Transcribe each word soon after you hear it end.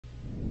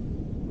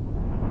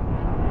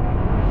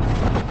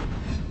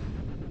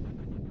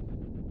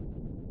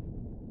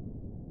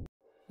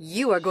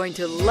You are going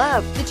to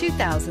love the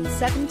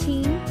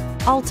 2017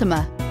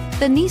 Altima.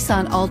 The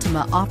Nissan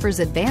Altima offers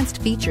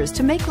advanced features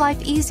to make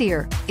life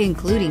easier,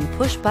 including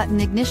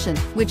push-button ignition,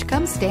 which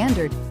comes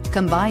standard.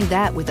 Combine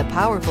that with a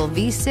powerful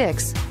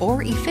V6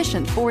 or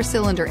efficient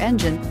 4-cylinder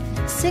engine,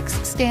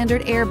 6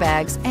 standard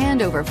airbags,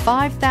 and over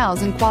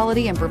 5,000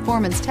 quality and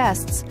performance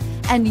tests,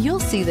 and you'll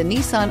see the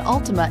Nissan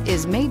Altima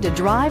is made to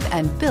drive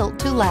and built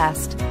to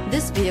last.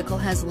 This vehicle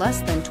has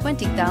less than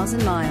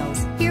 20,000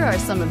 miles. Here are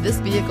some of this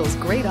vehicle's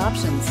great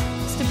options: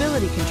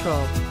 stability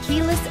control,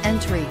 keyless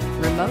entry,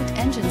 remote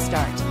engine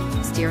start,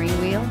 steering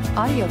wheel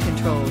audio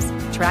controls,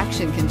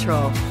 traction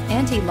control,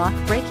 anti-lock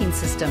braking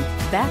system,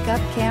 backup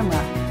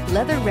camera,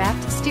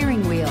 leather-wrapped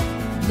steering wheel,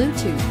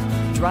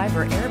 Bluetooth,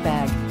 driver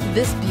airbag.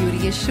 This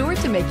beauty is sure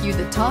to make you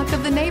the talk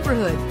of the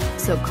neighborhood.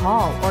 So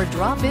call or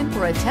drop in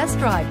for a test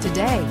drive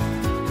today.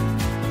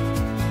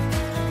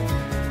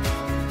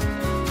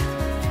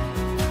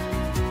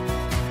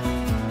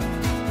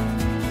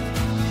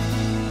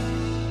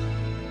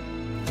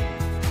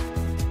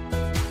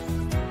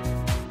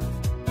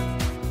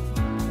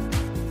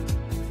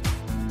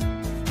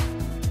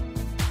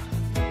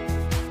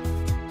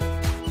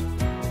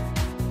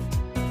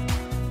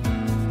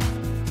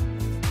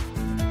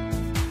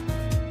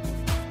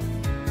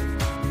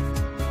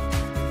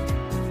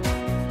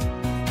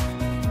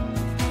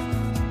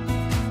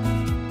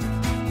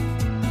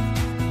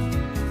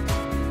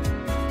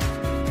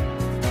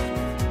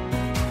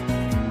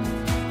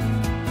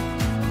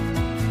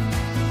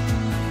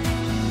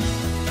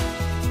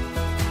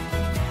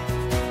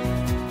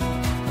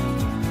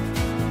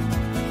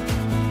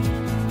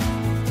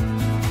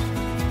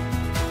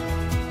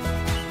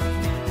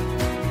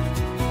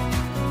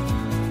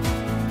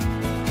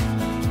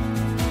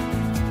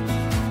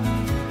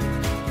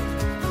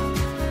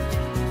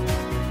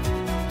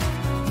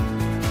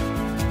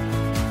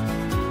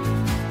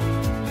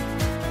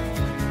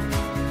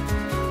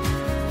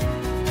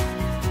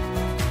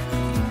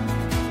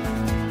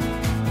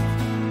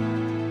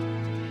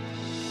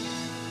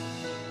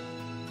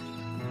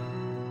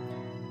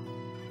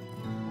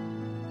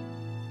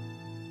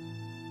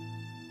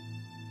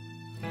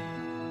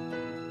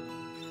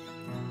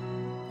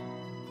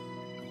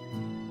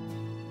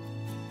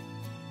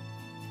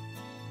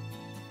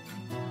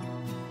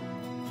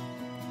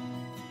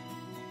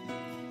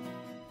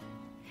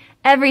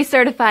 Every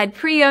certified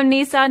pre-owned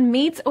Nissan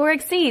meets or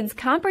exceeds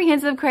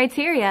comprehensive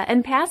criteria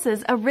and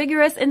passes a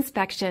rigorous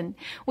inspection.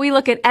 We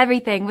look at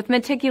everything with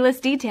meticulous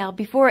detail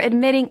before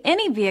admitting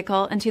any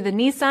vehicle into the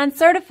Nissan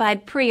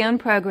Certified Pre-Owned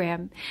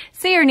program.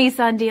 See your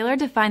Nissan dealer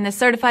to find the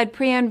certified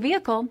pre-owned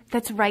vehicle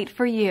that's right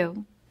for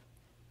you.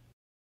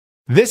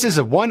 This is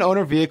a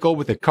one-owner vehicle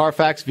with a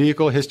Carfax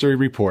Vehicle History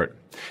Report.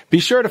 Be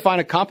sure to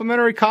find a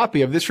complimentary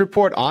copy of this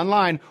report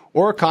online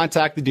or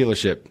contact the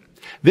dealership.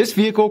 This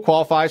vehicle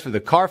qualifies for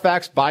the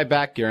Carfax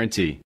Buyback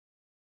Guarantee.